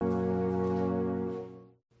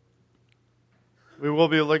We will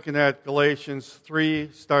be looking at Galatians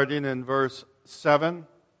 3, starting in verse 7.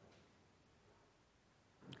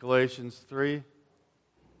 Galatians 3.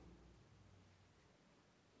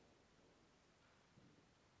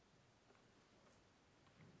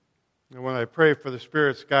 And when I pray for the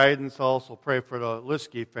Spirit's guidance, I also pray for the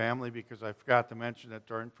Liskey family because I forgot to mention it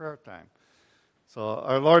during prayer time. So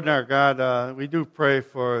our Lord and our God, we do pray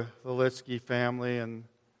for the Liskey family and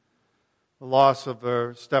the loss of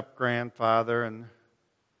their step-grandfather. And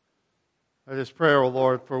I just pray, O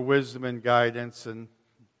Lord, for wisdom and guidance and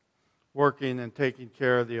working and taking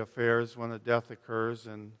care of the affairs when a death occurs.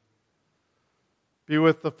 And be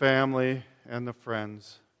with the family and the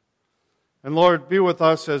friends. And Lord, be with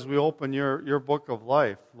us as we open your book of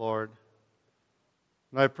life, Lord.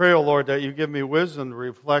 And I pray, O Lord, that you give me wisdom to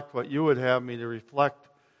reflect what you would have me to reflect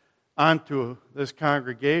onto this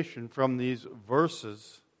congregation from these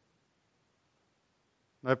verses.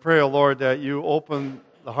 And I pray, O Lord, that you open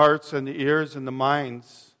the hearts and the ears and the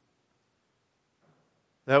minds,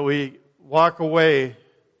 that we walk away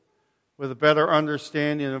with a better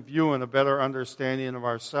understanding of you and a better understanding of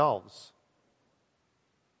ourselves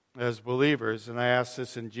as believers. And I ask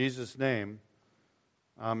this in Jesus' name.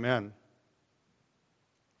 Amen.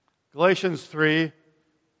 Galatians 3,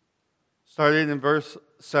 starting in verse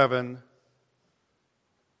 7.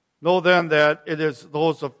 Know then that it is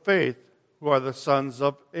those of faith who are the sons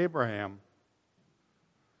of Abraham.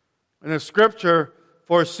 And the Scripture,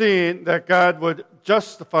 foreseeing that God would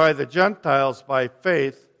justify the Gentiles by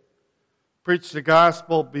faith, preached the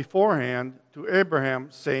gospel beforehand to Abraham,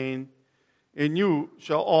 saying, in you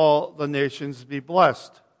shall all the nations be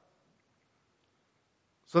blessed.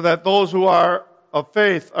 So that those who are of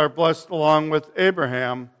faith are blessed along with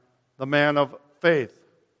Abraham, the man of faith.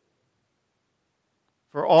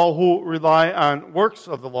 For all who rely on works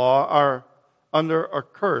of the law are under a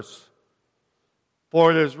curse.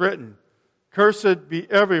 For it is written, cursed be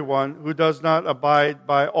everyone who does not abide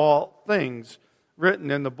by all things written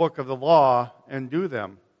in the book of the law and do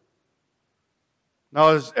them.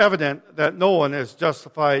 Now it is evident that no one is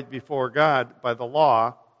justified before God by the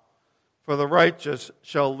law, for the righteous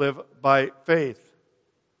shall live by faith.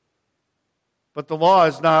 But the law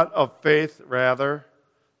is not of faith, rather,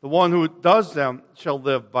 the one who does them shall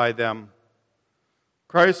live by them.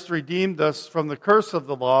 Christ redeemed us from the curse of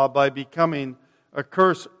the law by becoming a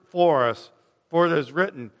curse for us. For it is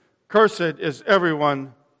written, cursed is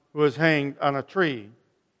everyone who is hanged on a tree.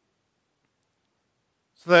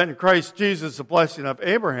 So that in Christ Jesus the blessing of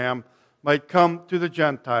Abraham might come to the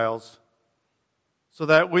Gentiles, so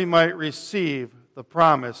that we might receive the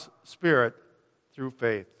promised Spirit through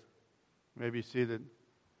faith. You may be seated.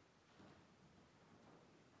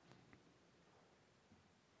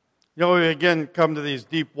 You know, we again come to these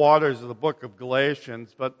deep waters of the book of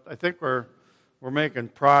Galatians, but I think we're making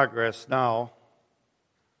progress now.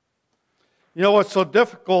 You know what's so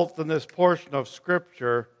difficult in this portion of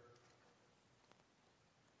Scripture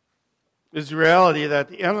is the reality that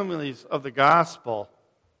the enemies of the gospel,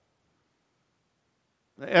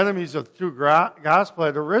 the enemies of the true gospel,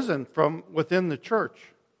 had arisen from within the church.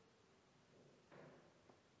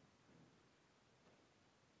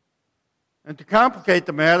 And to complicate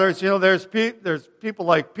the matters, you know, there's people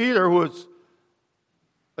like Peter, who is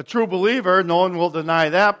a true believer. No one will deny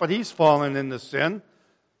that, but he's fallen into sin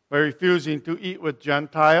by refusing to eat with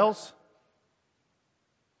Gentiles.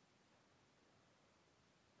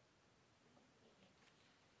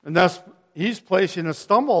 And thus, he's placing a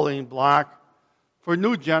stumbling block for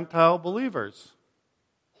new Gentile believers.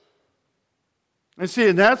 And see,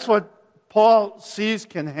 and that's what Paul sees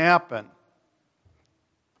can happen.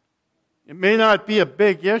 It may not be a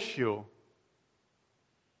big issue,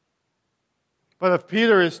 but if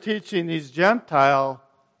Peter is teaching these Gentiles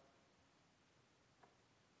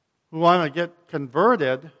who want to get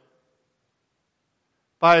converted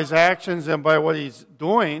by his actions and by what he's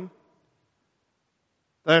doing,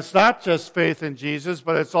 that it's not just faith in Jesus,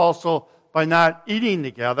 but it's also by not eating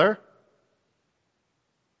together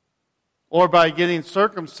or by getting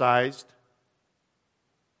circumcised.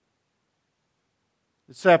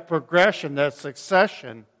 It's that progression, that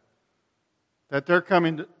succession, that they're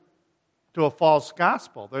coming to a false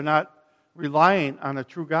gospel. They're not relying on a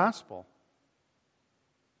true gospel.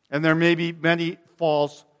 And there may be many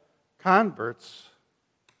false converts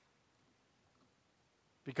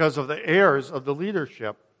because of the errors of the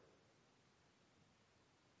leadership.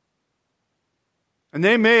 And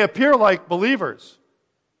they may appear like believers.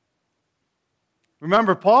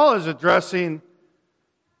 Remember, Paul is addressing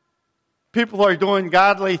people who are doing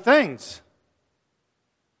godly things,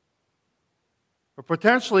 or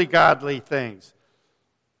potentially godly things.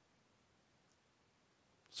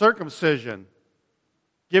 Circumcision.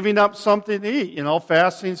 Giving up something to eat.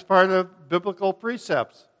 Fasting is part of biblical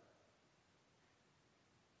precepts.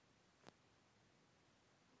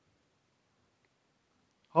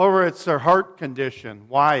 However, it's their heart condition.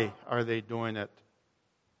 Why are they doing it?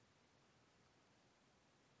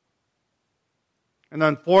 And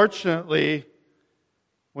unfortunately,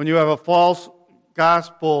 when you have a false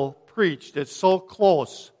gospel preached, it's so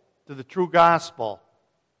close to the true gospel.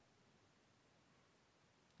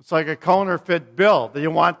 It's like a counterfeit bill. You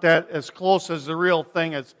want that as close as the real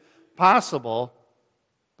thing as possible,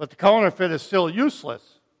 but the counterfeit is still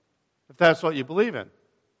useless if that's what you believe in.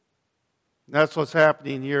 And that's what's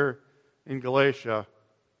happening here in Galatia.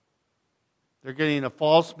 They're getting a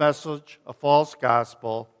false message, a false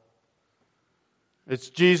gospel. It's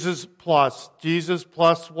Jesus plus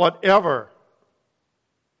whatever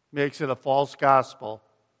makes it a false gospel,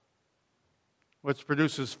 which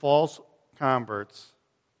produces false converts.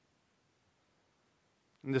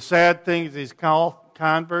 And the sad thing is these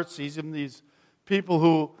converts, these people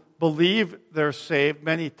who believe they're saved,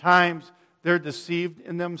 many times they're deceived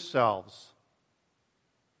in themselves.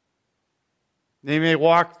 They may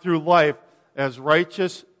walk through life as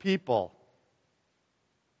righteous people,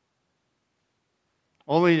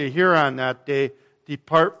 only to hear on that day,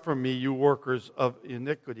 "Depart from me, you workers of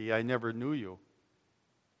iniquity, I never knew you."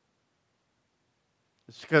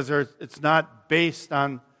 It's because it's not based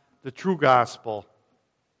on the true gospel.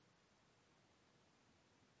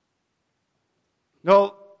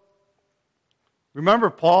 No, remember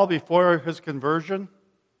Paul before his conversion?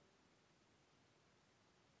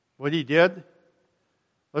 What he did?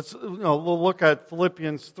 We'll look at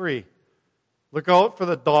Philippians 3. Look out for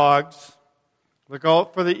the dogs. Look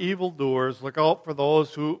out for the evildoers. Look out for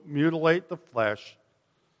those who mutilate the flesh.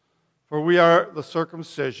 For we are the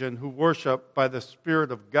circumcision who worship by the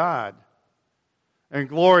Spirit of God and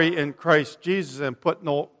glory in Christ Jesus and put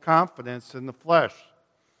no confidence in the flesh.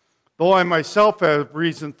 Though I myself have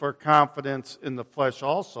reason for confidence in the flesh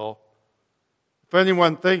also. If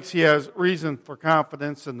anyone thinks he has reason for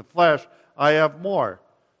confidence in the flesh, I have more.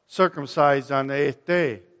 Circumcised on the 8th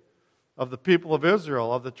day, of the people of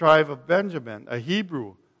Israel, of the tribe of Benjamin, a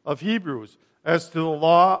Hebrew of Hebrews, as to the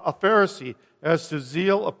law, a Pharisee, as to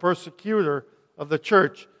zeal, a persecutor of the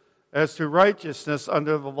church, as to righteousness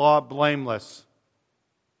under the law, blameless.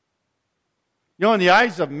 In the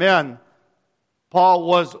eyes of men, Paul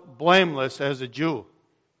was blameless as a Jew.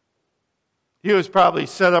 He was probably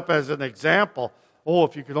set up as an example. Oh,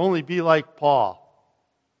 if you could only be like Paul.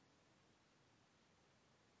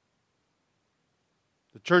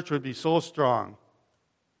 The church would be so strong.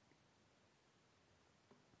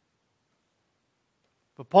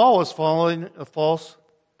 But Paul was following a false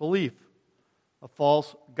belief, a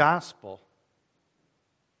false gospel.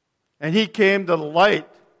 And he came to the light.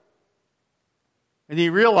 And he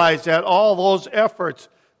realized that all those efforts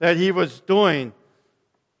that he was doing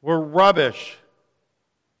were rubbish.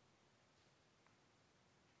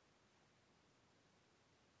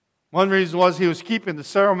 One reason was he was keeping the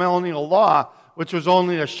ceremonial law, which was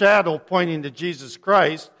only a shadow pointing to Jesus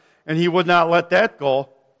Christ, and he would not let that go.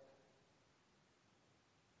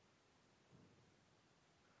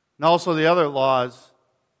 And also the other laws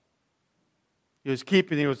he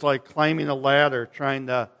was like climbing a ladder, trying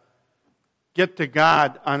to get to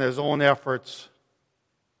God on his own efforts,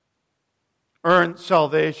 earn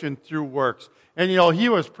salvation through works. And he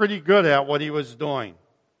was pretty good at what he was doing.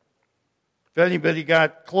 If anybody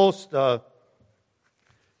got close to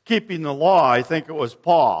keeping the law, I think it was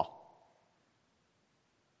Paul.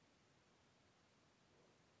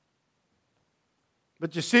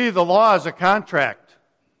 But you see, the law is a contract.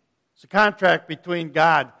 It's a contract between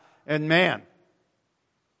God and man.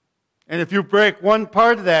 And if you break one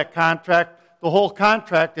part of that contract, the whole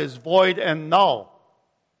contract is void and null.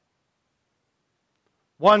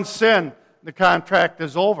 One sin, the contract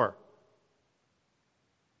is over.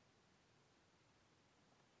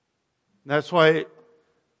 And that's why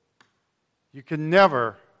you can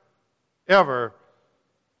never, ever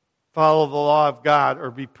follow the law of God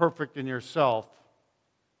or be perfect in yourself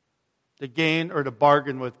to gain or to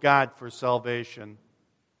bargain with God for salvation.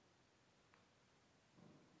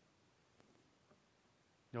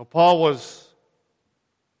 Paul was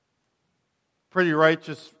a pretty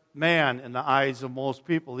righteous man in the eyes of most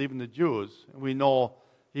people, even the Jews. And we know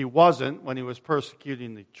he wasn't when he was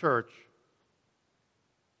persecuting the church.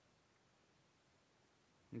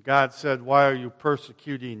 And God said, "Why are you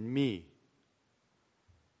persecuting me?"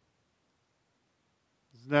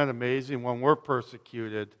 Isn't that amazing? When we're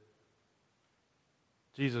persecuted,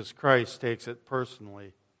 Jesus Christ takes it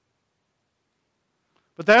personally.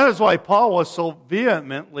 But that is why Paul was so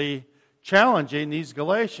vehemently challenging these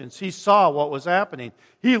Galatians. He saw what was happening.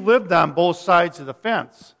 He lived on both sides of the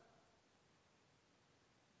fence.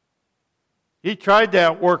 He tried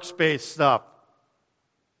that works-based stuff.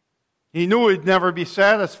 He knew he'd never be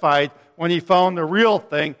satisfied when he found the real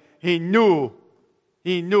thing. He knew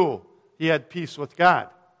he had peace with God.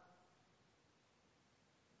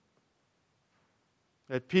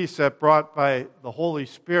 That peace that brought by the Holy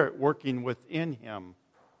Spirit working within him.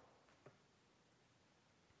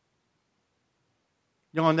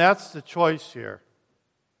 And that's the choice here.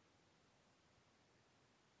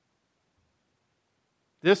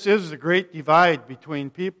 This is the great divide between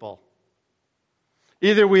people.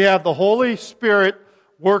 Either we have the Holy Spirit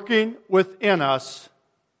working within us,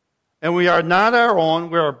 and we are not our own,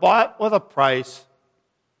 we are bought with a price,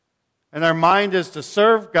 and our mind is to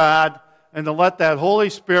serve God and to let that Holy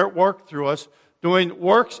Spirit work through us, doing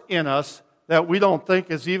works in us that we don't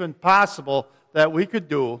think is even possible that we could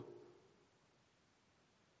do,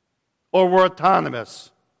 or we're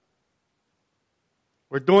autonomous.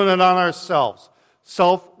 We're doing it on ourselves,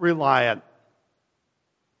 self-reliant,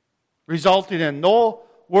 resulting in no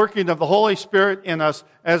working of the Holy Spirit in us.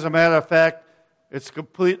 As a matter of fact, it's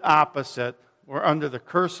complete opposite. We're under the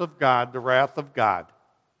curse of God, the wrath of God.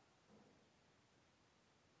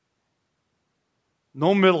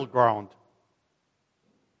 No middle ground.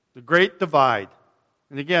 The great divide.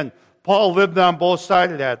 And again, Paul lived on both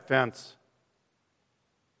sides of that fence.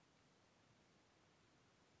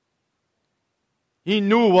 He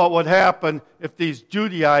knew what would happen if these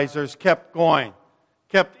Judaizers kept going,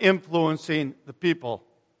 kept influencing the people,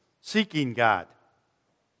 seeking God.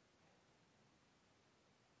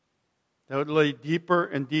 That would lead deeper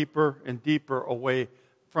and deeper and deeper away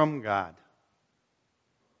from God.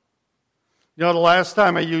 The last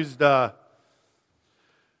time I used the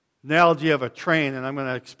analogy of a train, and I'm going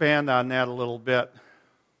to expand on that a little bit.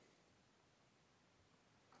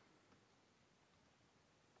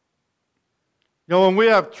 When we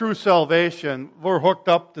have true salvation, we're hooked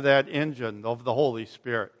up to that engine of the Holy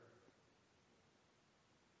Spirit.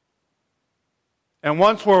 And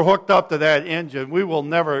once we're hooked up to that engine, we will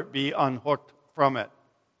never be unhooked from it.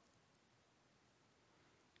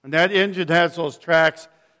 And that engine has those tracks,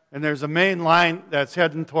 and there's a main line that's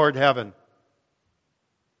heading toward heaven.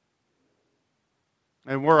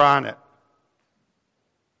 And we're on it.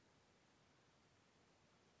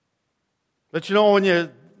 But when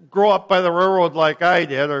you grow up by the railroad like I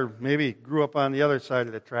did, or maybe grew up on the other side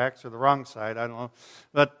of the tracks, or the wrong side, I don't know.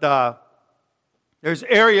 But there's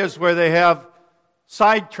areas where they have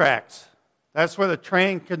side tracks. That's where the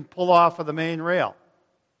train can pull off of the main rail.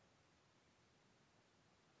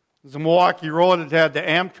 There's a Milwaukee Road that had the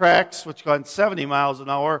Amtraks, which went 70 miles an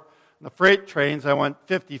hour, and the freight trains that went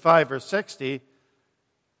 55 or 60.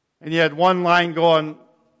 And you had one line going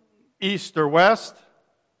east or west,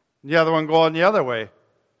 and the other one going the other way.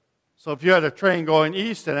 So if you had a train going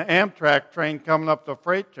east and an Amtrak train coming up to a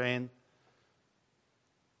freight train,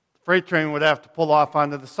 the freight train would have to pull off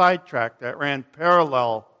onto the side track that ran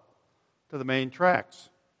parallel to the main tracks.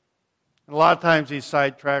 And a lot of times these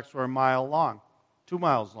side tracks were a mile long, 2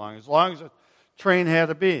 miles long as a train had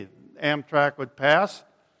to be. Amtrak would pass,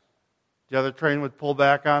 the other train would pull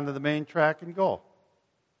back onto the main track and go.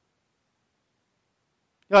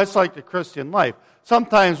 It's like the Christian life.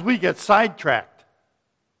 Sometimes we get sidetracked.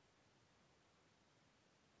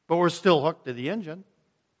 But we're still hooked to the engine.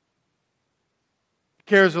 The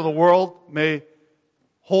cares of the world may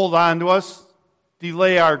hold on to us,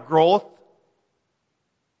 delay our growth.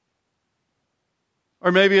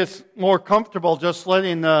 Or maybe it's more comfortable just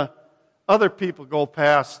letting the other people go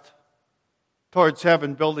past towards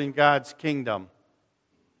heaven, building God's kingdom.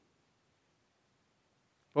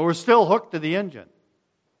 But we're still hooked to the engine.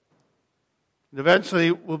 And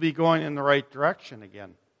eventually we'll be going in the right direction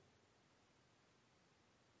again.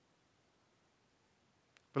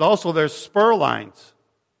 But also there's spur lines.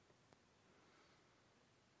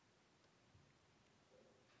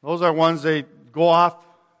 Those are ones they go off.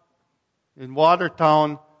 In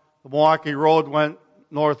Watertown, the Milwaukee Road went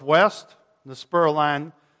northwest, and the spur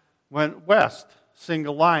line went west.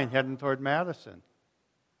 Single line heading toward Madison.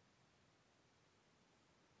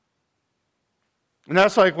 And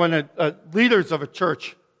that's like when leaders of a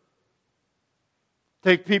church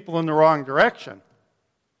take people in the wrong direction.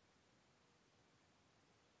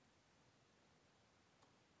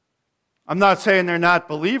 I'm not saying they're not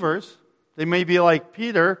believers. They may be like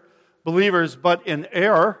Peter, believers but in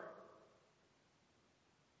error.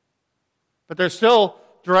 But they're still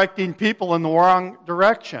directing people in the wrong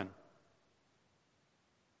direction.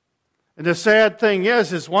 And the sad thing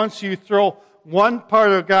is once you throw one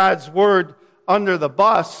part of God's Word under the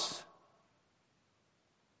bus,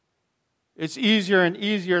 it's easier and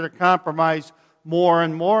easier to compromise more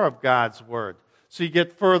and more of God's Word. So you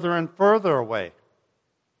get further and further away.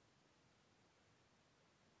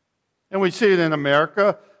 And we see it in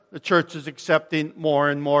America. The church is accepting more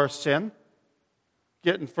and more sin,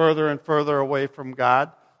 getting further and further away from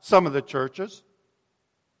God. Some of the churches.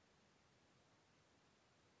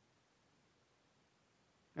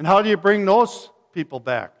 And how do you bring those people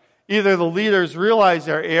back? Either the leaders realize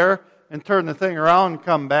their error and turn the thing around and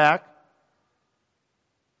come back,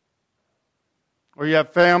 or you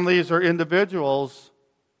have families or individuals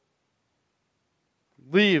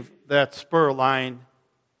leave that spur line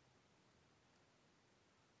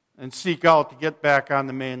and seek out to get back on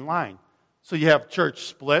the main line. So you have church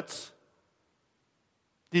splits,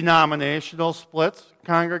 denominational splits,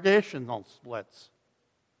 congregational splits.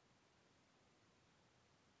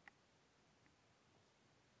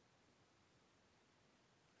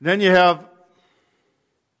 Then you have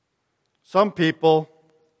some people,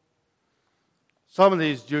 some of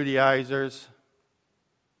these Judaizers,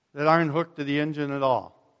 that aren't hooked to the engine at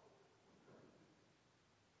all.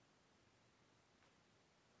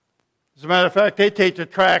 As a matter of fact, they take the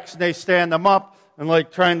tracks and they stand them up, and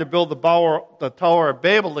like trying to build the Tower of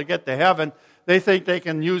Babel to get to heaven, they think they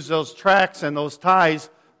can use those tracks and those ties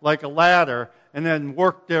like a ladder and then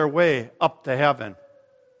work their way up to heaven.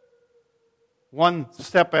 One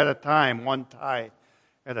step at a time, one tie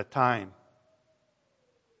at a time.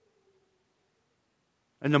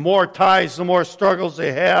 And the more ties, the more struggles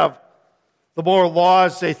they have, the more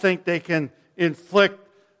laws they think they can inflict,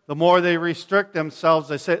 the more they restrict themselves.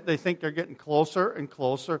 They think they're getting closer and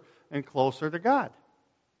closer and closer to God.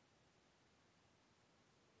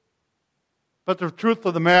 But the truth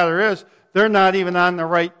of the matter is, they're not even on the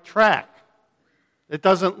right track. It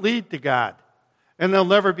doesn't lead to God. And they'll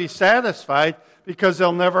never be satisfied because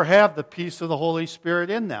they'll never have the peace of the Holy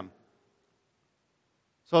Spirit in them.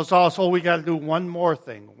 So it's also, we got to do one more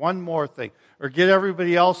thing, or get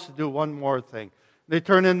everybody else to do one more thing. They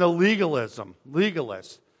turn into legalism,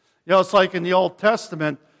 legalists. You know, it's like in the Old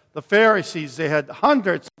Testament, the Pharisees, they had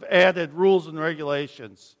hundreds of added rules and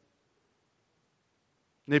regulations.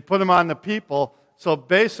 And they put them on the people, so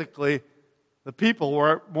basically the people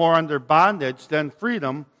were more under bondage than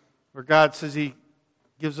freedom, where God says He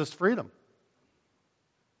gives us freedom.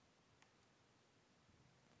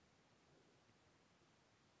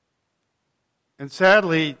 And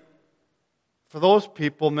sadly, for those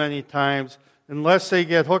people many times, unless they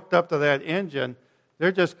get hooked up to that engine,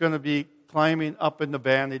 they're just going to be climbing up into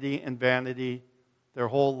vanity and vanity their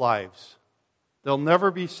whole lives. They'll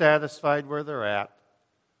never be satisfied where they're at.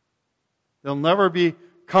 They'll never be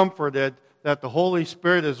comforted that the Holy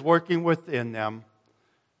Spirit is working within them.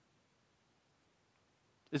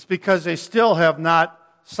 It's because they still have not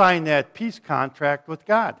signed that peace contract with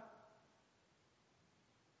God.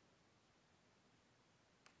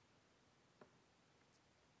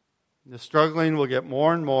 The struggling will get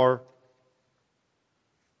more and more.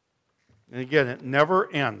 And again, it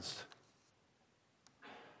never ends.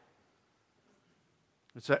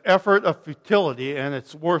 It's an effort of futility, and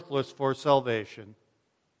it's worthless for salvation.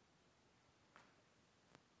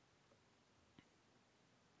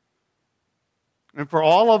 And for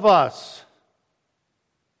all of us,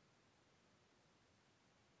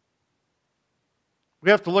 we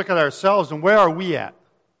have to look at ourselves and where are we at?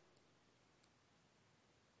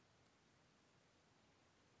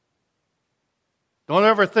 Don't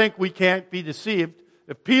ever think we can't be deceived.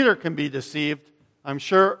 If Peter can be deceived, I'm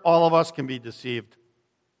sure all of us can be deceived.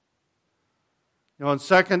 You know, in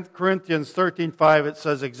 2 Corinthians 13:5, it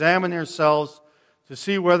says, "Examine yourselves to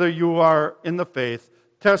see whether you are in the faith.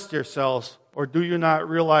 Test yourselves, or do you not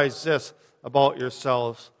realize this about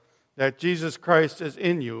yourselves, that Jesus Christ is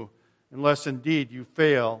in you, unless indeed you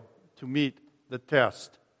fail to meet the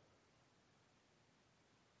test."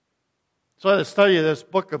 So the study of this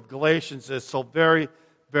book of Galatians is so very,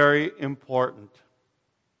 very important.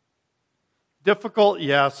 Difficult,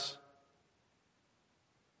 yes.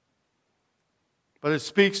 But it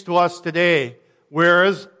speaks to us today. Where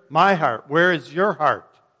is my heart? Where is your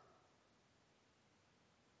heart?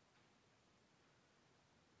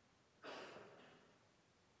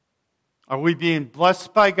 Are we being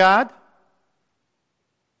blessed by God?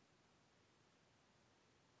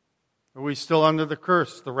 Are we still under the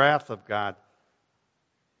curse, the wrath of God?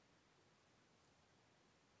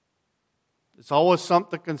 It's always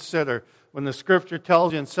something to consider when the Scripture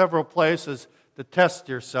tells you in several places to test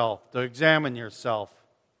yourself, to examine yourself.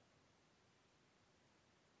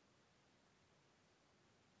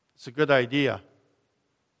 It's a good idea.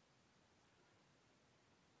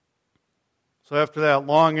 So after that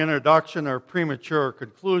long introduction or premature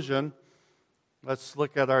conclusion, let's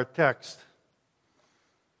look at our text.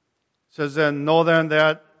 It says, "Then know then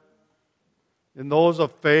that in those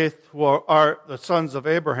of faith who are the sons of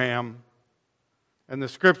Abraham, and the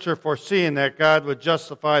Scripture foreseeing that God would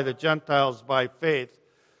justify the Gentiles by faith,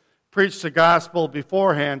 preached the gospel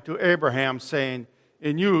beforehand to Abraham, saying,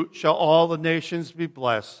 In you shall all the nations be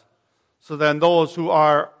blessed. So then those who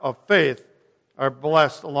are of faith are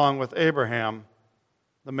blessed along with Abraham,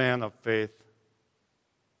 the man of faith."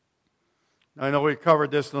 I know we covered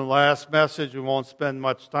this in the last message. We won't spend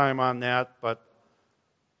much time on that, but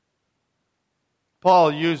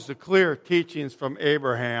Paul used the clear teachings from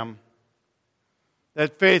Abraham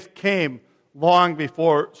that faith came long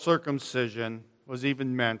before circumcision was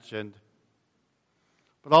even mentioned,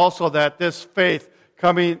 but also that this faith,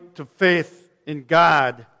 coming to faith in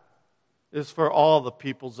God, is for all the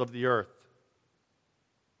peoples of the earth.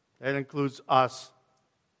 That includes us.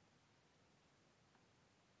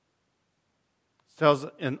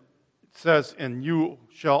 It says, "In you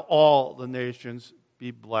shall all the nations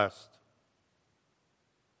be blessed."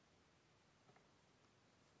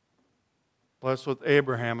 Blessed with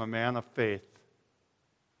Abraham, a man of faith.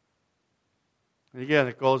 And again,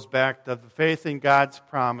 it goes back to the faith in God's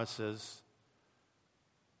promises,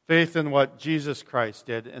 faith in what Jesus Christ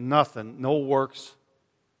did, and nothing, no works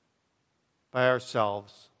by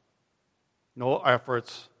ourselves, no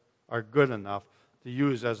efforts are good enough to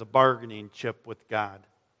use as a bargaining chip with God.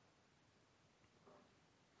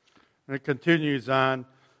 And it continues on,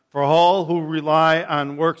 "For all who rely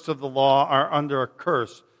on works of the law are under a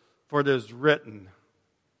curse, for it is written."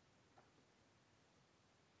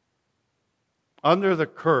 Under the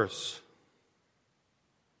curse.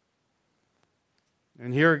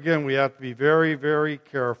 And here again, we have to be very, very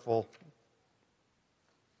careful.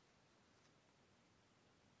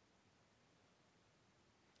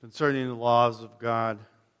 Concerning the laws of God.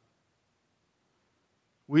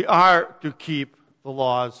 We are to keep the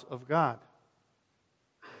laws of God.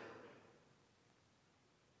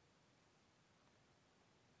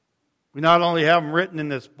 We not only have them written in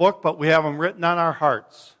this book, but we have them written on our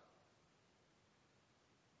hearts.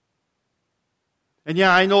 And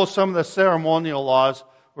yeah, I know some of the ceremonial laws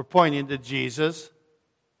were pointing to Jesus.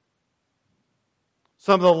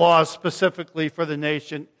 Some of the laws specifically for the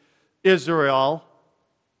nation Israel.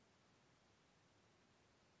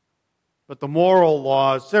 But the moral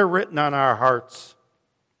laws, they're written on our hearts.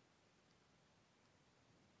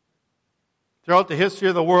 Throughout the history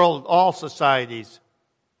of the world, all societies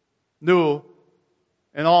knew,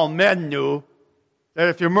 and all men knew, that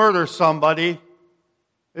if you murder somebody,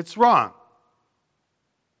 it's wrong.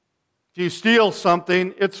 If you steal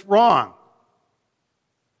something, it's wrong.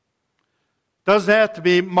 Doesn't have to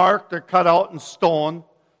be marked or cut out in stone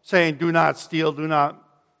saying, "Do not steal, do not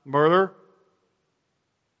murder."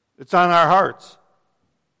 It's on our hearts.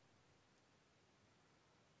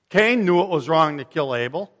 Cain knew it was wrong to kill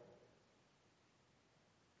Abel.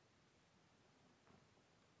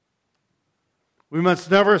 We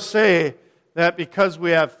must never say that because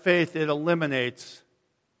we have faith, it eliminates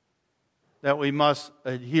that we must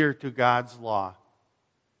adhere to God's law.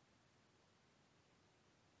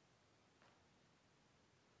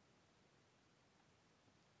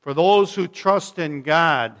 For those who trust in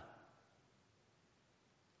God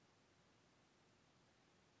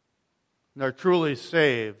and are truly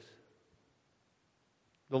saved,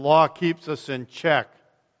 the law keeps us in check.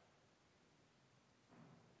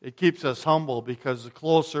 It keeps us humble because the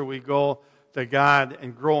closer we go to God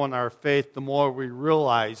and grow in our faith, the more we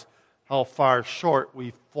realize how far short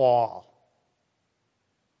we fall.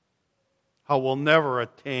 How we'll never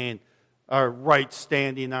attain our right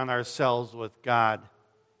standing on ourselves with God.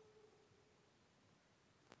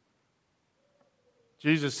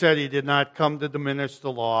 Jesus said He did not come to diminish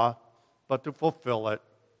the law, but to fulfill it.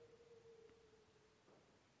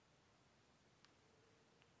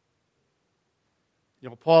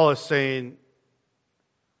 Paul is saying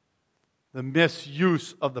the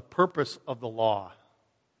misuse of the purpose of the law.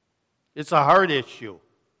 It's a hard issue.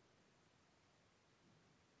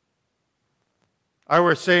 I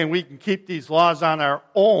was saying we can keep these laws on our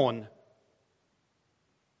own.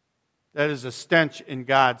 That is a stench in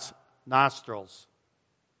God's nostrils.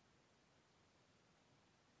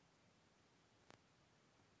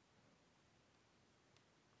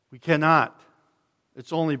 We cannot.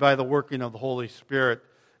 It's only by the working of the Holy Spirit.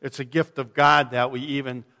 It's a gift of God that we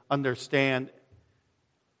even understand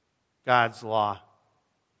God's law.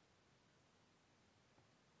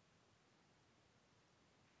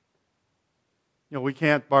 We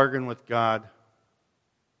can't bargain with God.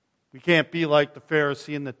 We can't be like the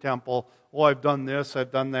Pharisee in the temple. Oh, I've done this,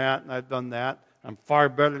 I've done that, and I've done that. I'm far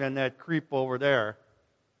better than that creep over there.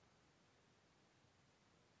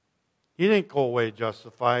 He didn't go away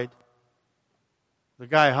justified. The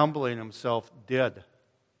guy humbling himself did.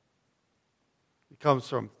 It comes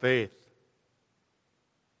from faith.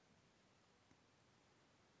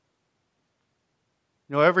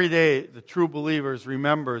 You know, every day the true believer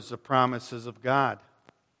remembers the promises of God.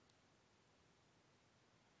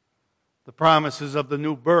 The promises of the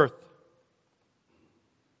new birth.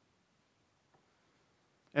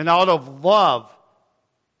 And out of love,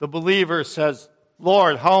 the believer says,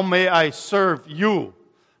 Lord, how may I serve you?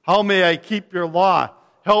 How may I keep your law?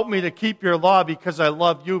 Help me to keep your law because I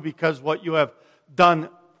love you, because what you have done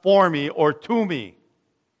for me or to me.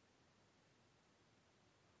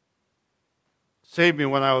 Save me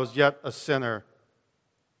when I was yet a sinner.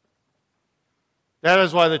 That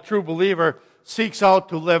is why the true believer seeks out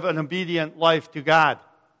to live an obedient life to God.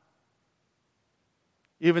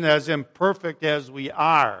 Even as imperfect as we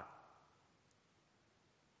are.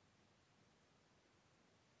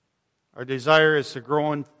 Our desire is to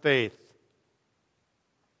grow in faith.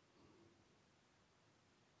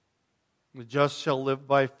 The just shall live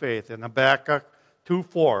by faith. In Habakkuk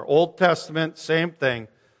 2:4, Old Testament, same thing.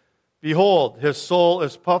 Behold, his soul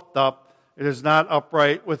is puffed up. It is not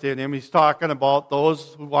upright within him. He's talking about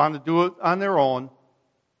those who want to do it on their own.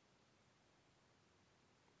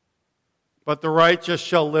 But the righteous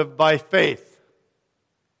shall live by faith.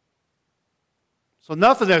 So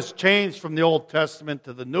nothing has changed from the Old Testament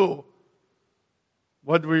to the New.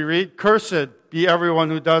 What do we read? Cursed be everyone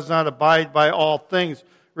who does not abide by all things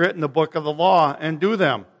written in the book of the law and do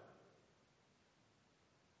them.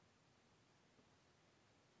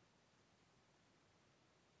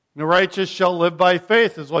 The righteous shall live by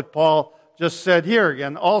faith is what Paul just said here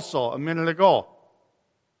again also a minute ago.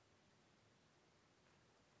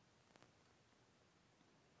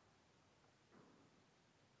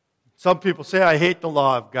 Some people say, I hate the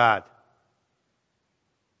law of God.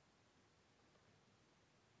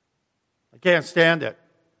 I can't stand it.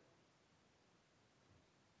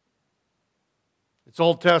 It's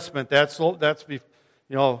Old Testament. That's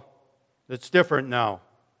it's different now.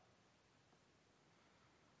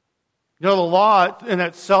 You know, the law in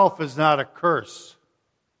itself is not a curse.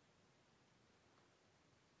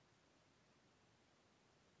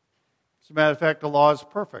 As a matter of fact, the law is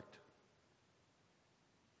perfect.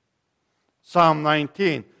 Psalm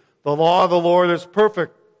 19, the law of the Lord is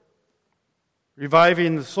perfect,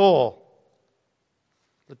 reviving the soul.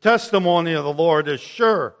 The testimony of the Lord is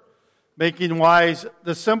sure, making wise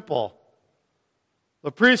the simple.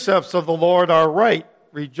 The precepts of the Lord are right,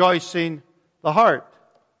 rejoicing the heart.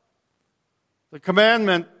 The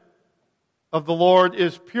commandment of the Lord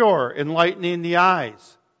is pure, enlightening the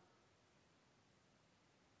eyes.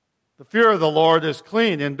 The fear of the Lord is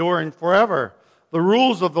clean, enduring forever. The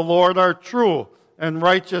rules of the Lord are true and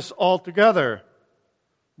righteous altogether.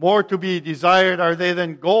 More to be desired are they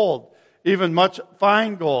than gold, even much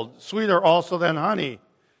fine gold, sweeter also than honey,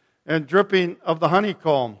 and dripping of the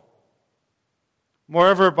honeycomb.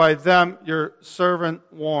 Moreover, by them your servant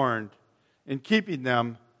warned. In keeping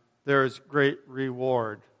them, there is great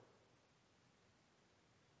reward.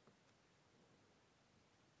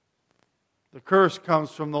 The curse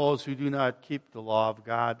comes from those who do not keep the law of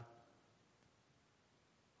God.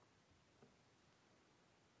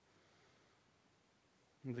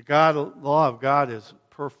 The law of God is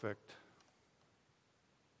perfect.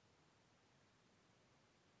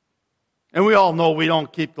 And we all know we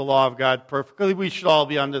don't keep the law of God perfectly. We should all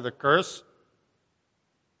be under the curse.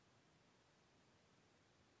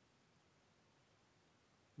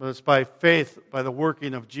 But it's by faith, by the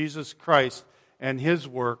working of Jesus Christ and His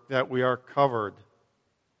work that we are covered.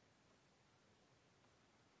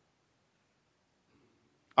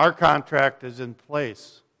 Our contract is in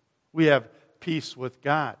place. We have peace with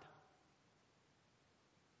God.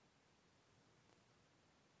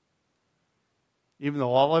 Even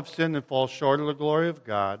though all have sinned and fall short of the glory of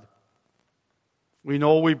God, we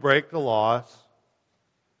know we break the laws.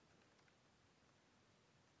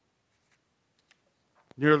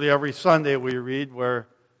 Nearly every Sunday we read where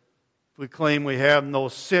if we claim we have no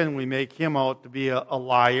sin, we make Him out to be a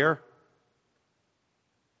liar.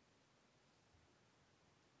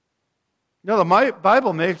 You know, the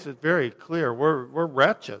Bible makes it very clear. We're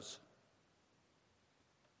wretches.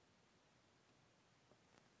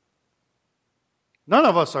 None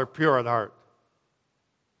of us are pure at heart.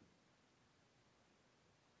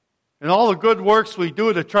 And all the good works we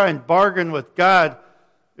do to try and bargain with God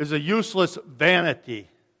is a useless vanity.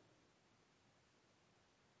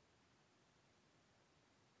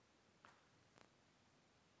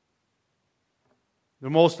 The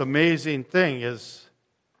most amazing thing is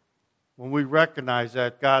when we recognize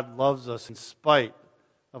that God loves us in spite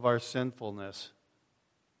of our sinfulness.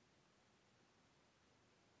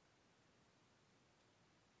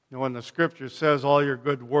 When the Scripture says all your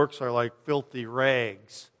good works are like filthy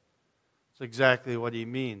rags, that's exactly what he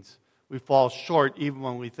means. We fall short even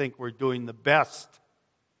when we think we're doing the best,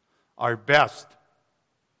 our best,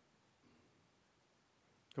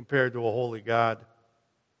 compared to a holy God.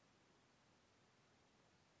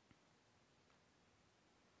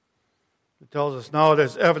 It tells us, now it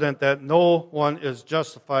is evident that no one is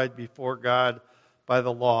justified before God by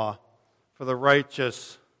the law, for the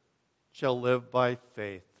righteous shall live by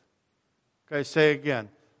faith. Okay, say again.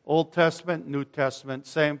 Old Testament, New Testament,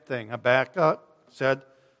 same thing. Habakkuk said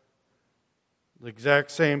the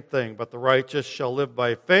exact same thing. But the righteous shall live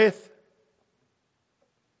by faith.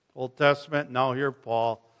 Old Testament, now here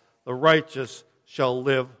Paul. The righteous shall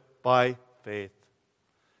live by faith.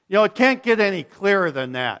 You know, it can't get any clearer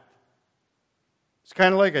than that. It's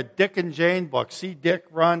kind of like a Dick and Jane book. See Dick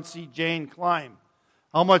run, see Jane climb.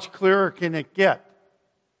 How much clearer can it get?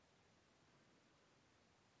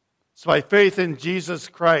 It's by faith in Jesus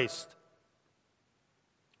Christ.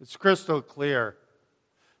 It's crystal clear.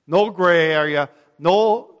 No gray area,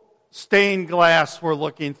 no stained glass we're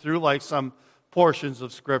looking through like some portions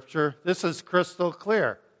of Scripture. This is crystal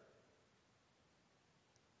clear.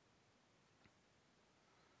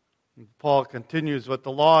 And Paul continues, but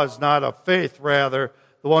the law is not of faith, rather,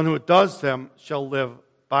 the one who does them shall live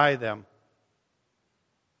by them.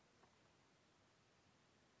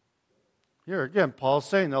 Here again, Paul's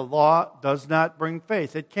saying the law does not bring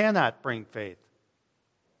faith. It cannot bring faith.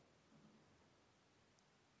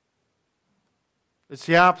 It's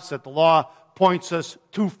the opposite. The law points us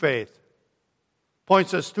to faith,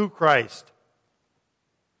 points us to Christ,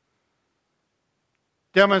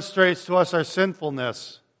 demonstrates to us our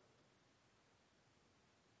sinfulness,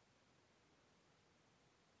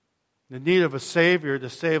 the need of a Savior to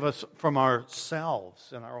save us from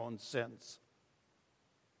ourselves and our own sins.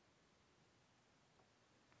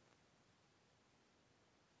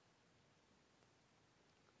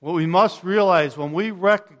 What we must realize when we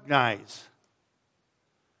recognize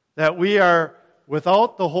that we are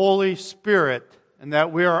without the Holy Spirit and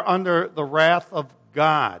that we are under the wrath of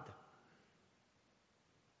God,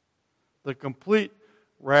 the complete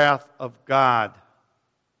wrath of God.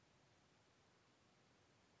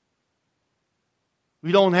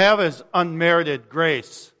 We don't have His unmerited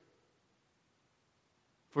grace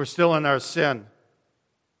if we're still in our sin.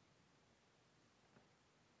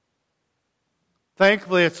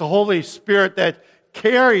 Thankfully, it's the Holy Spirit that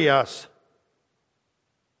carries us,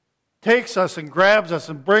 takes us and grabs us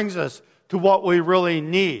and brings us to what we really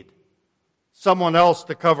need. Someone else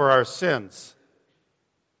to cover our sins.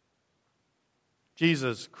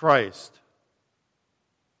 Jesus Christ.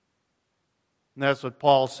 And that's what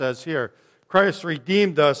Paul says here. Christ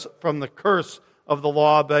redeemed us from the curse of the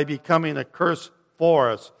law by becoming a curse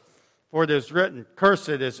for us. For it is written, cursed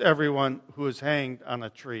is everyone who is hanged on a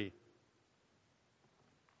tree.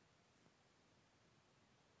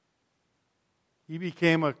 He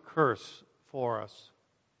became a curse for us.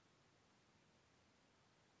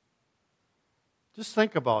 Just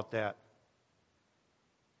think about that.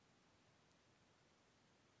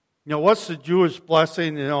 You know, what's the Jewish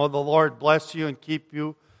blessing? You know, the Lord bless you and keep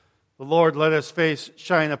you. The Lord let His face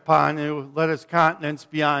shine upon you. Let His countenance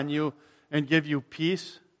be on you and give you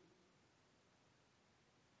peace.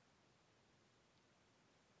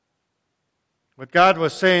 What God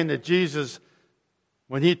was saying to Jesus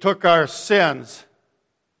when He took our sins,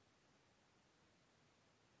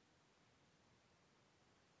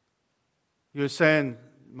 He was saying,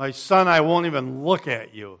 my son, I won't even look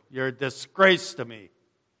at you. You're a disgrace to me.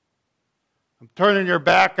 I'm turning your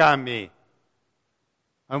back on me.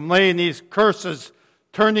 I'm laying these curses,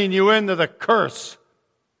 turning you into the curse.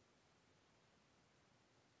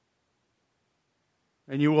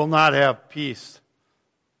 And you will not have peace.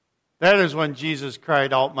 That is when Jesus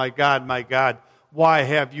cried out, my God, why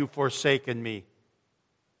have you forsaken me?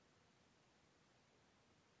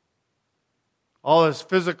 All his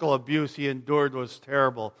physical abuse he endured was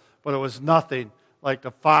terrible, but it was nothing like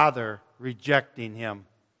the Father rejecting him.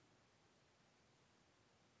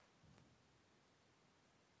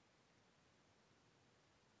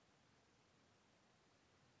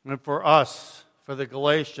 And for us, for the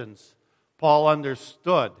Galatians, Paul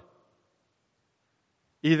understood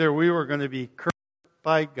either we were going to be cursed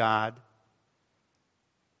by God,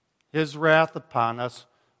 His wrath upon us,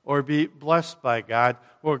 or be blessed by God,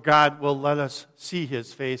 or God will let us see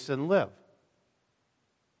His face and live.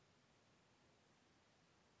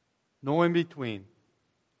 No in between.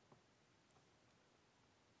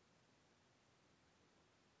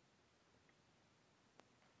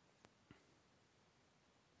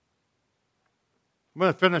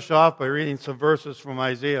 going to finish off by reading some verses from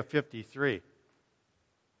Isaiah 53.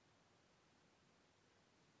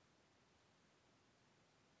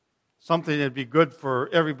 Something that'd be good for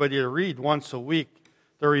everybody to read once a week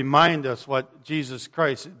to remind us what Jesus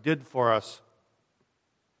Christ did for us.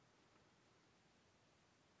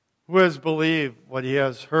 Who has believed what he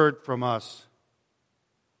has heard from us?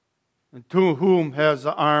 And to whom has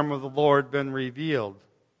the arm of the Lord been revealed?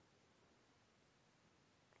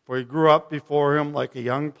 For he grew up before him like a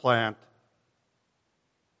young plant,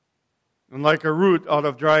 and like a root out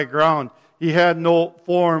of dry ground. He had no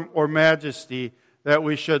form or majesty that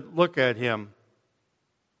we should look at him,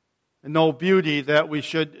 and no beauty that we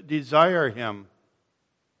should desire him.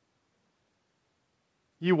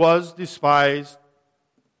 He was despised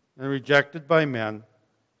and rejected by men,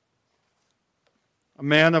 a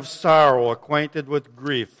man of sorrow, acquainted with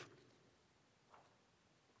grief.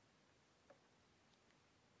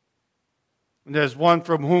 And as one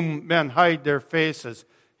from whom men hide their faces,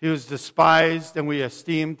 he was despised, and we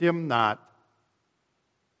esteemed him not.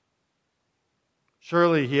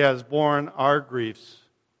 Surely he has borne our griefs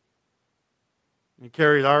and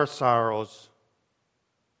carried our sorrows.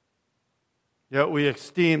 Yet we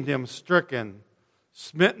esteemed him stricken,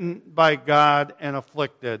 smitten by God, and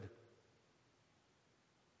afflicted.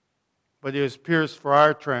 But he was pierced for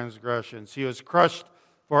our transgressions. He was crushed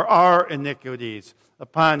for our iniquities.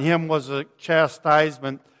 Upon him was a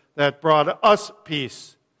chastisement that brought us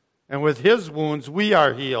peace, and with his wounds we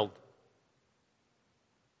are healed.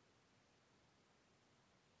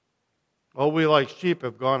 Oh, we like sheep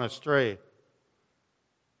have gone astray.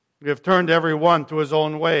 We have turned every one to his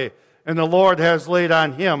own way, and the Lord has laid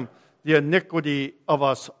on him the iniquity of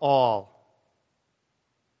us all.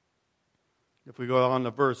 If we go on to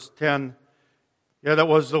verse 10, yet it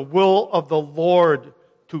was the will of the Lord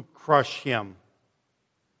to crush him.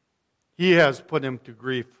 He has put him to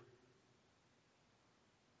grief.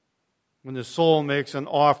 When the soul makes an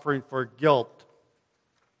offering for guilt,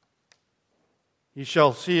 he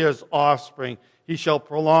shall see his offspring. He shall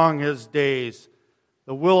prolong his days.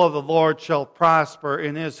 The will of the Lord shall prosper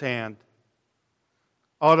in his hand.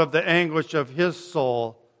 Out of the anguish of his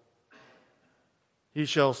soul, he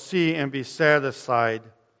shall see and be satisfied.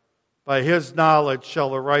 By his knowledge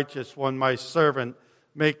shall the righteous one, my servant,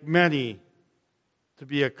 make many to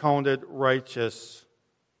be accounted righteous.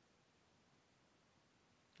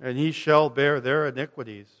 And he shall bear their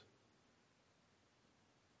iniquities.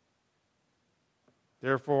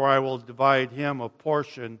 Therefore I will divide him a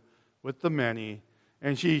portion with the many,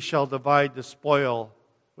 and he shall divide the spoil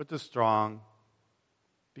with the strong,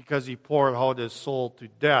 because he poured out his soul to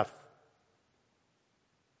death.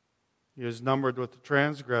 He is numbered with the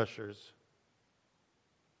transgressors,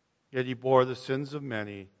 yet he bore the sins of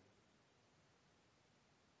many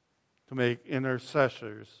to make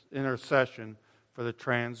intercession for the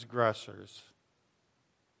transgressors.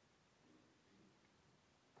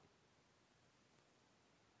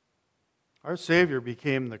 Our Savior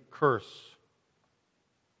became the curse.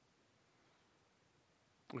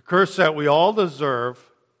 The curse that we all deserve.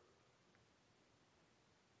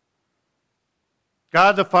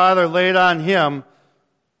 God the Father laid on him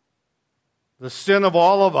the sin of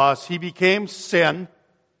all of us. He became sin.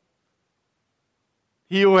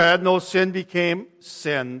 He who had no sin became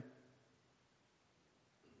sin.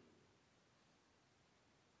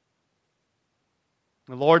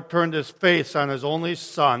 The Lord turned his face on his only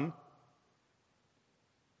Son,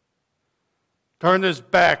 turned his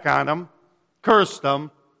back on him, cursed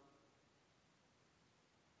him.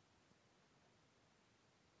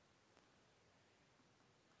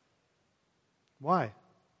 Why?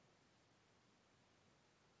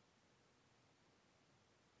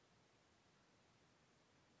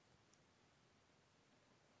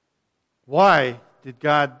 Why did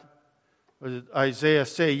Isaiah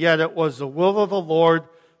say, yet it was the will of the Lord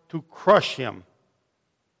to crush him?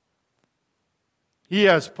 He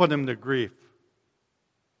has put him to grief.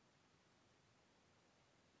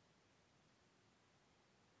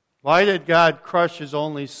 Why did God crush his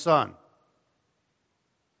only Son?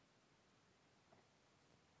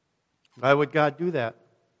 Why would God do that?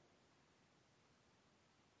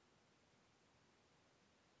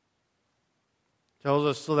 Tells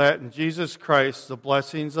us so that in Jesus Christ the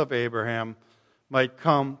blessings of Abraham might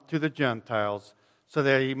come to the Gentiles, so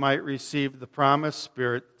that he might receive the promised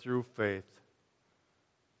Spirit through faith.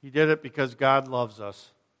 He did it because God loves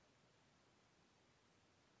us.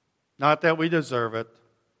 Not that we deserve it.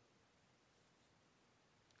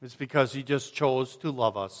 It's because he just chose to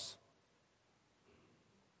love us.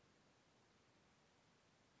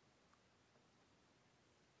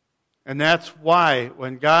 And that's why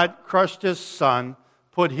when God crushed his Son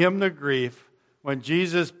put him to grief. When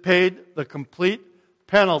Jesus paid the complete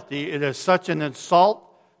penalty, it is such an insult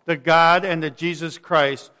to God and to Jesus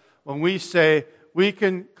Christ when we say we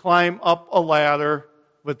can climb up a ladder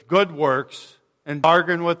with good works and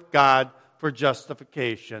bargain with God for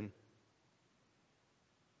justification.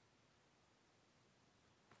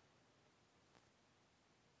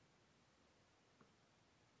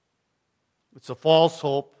 It's a false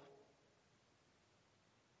hope.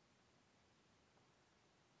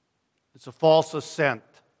 It's a false ascent.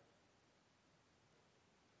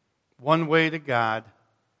 One way to God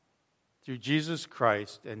through Jesus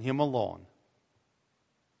Christ and him alone.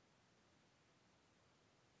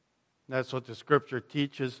 That's what the Scripture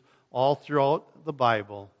teaches all throughout the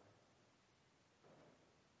Bible.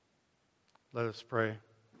 Let us pray.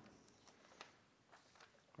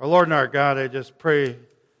 Our Lord and our God, I just pray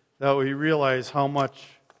that we realize how much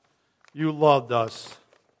you loved us,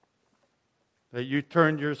 that you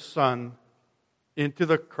turned your Son into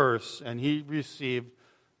the curse, and he received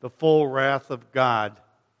the full wrath of God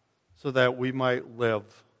so that we might live.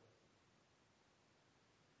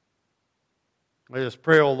 I just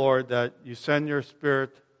pray, O Lord, that you send your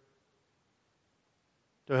Spirit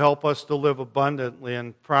to help us to live abundantly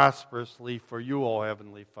and prosperously for you, O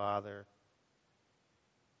Heavenly Father.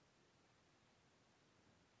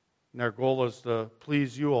 And our goal is to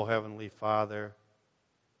please you, O Heavenly Father.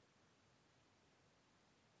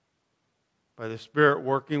 By the Spirit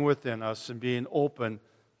working within us and being open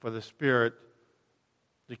for the Spirit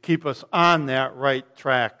to keep us on that right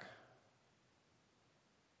track,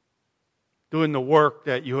 doing the work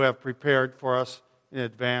that you have prepared for us in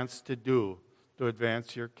advance to do, to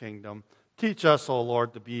advance your kingdom. Teach us, O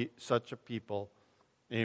Lord, to be such a people.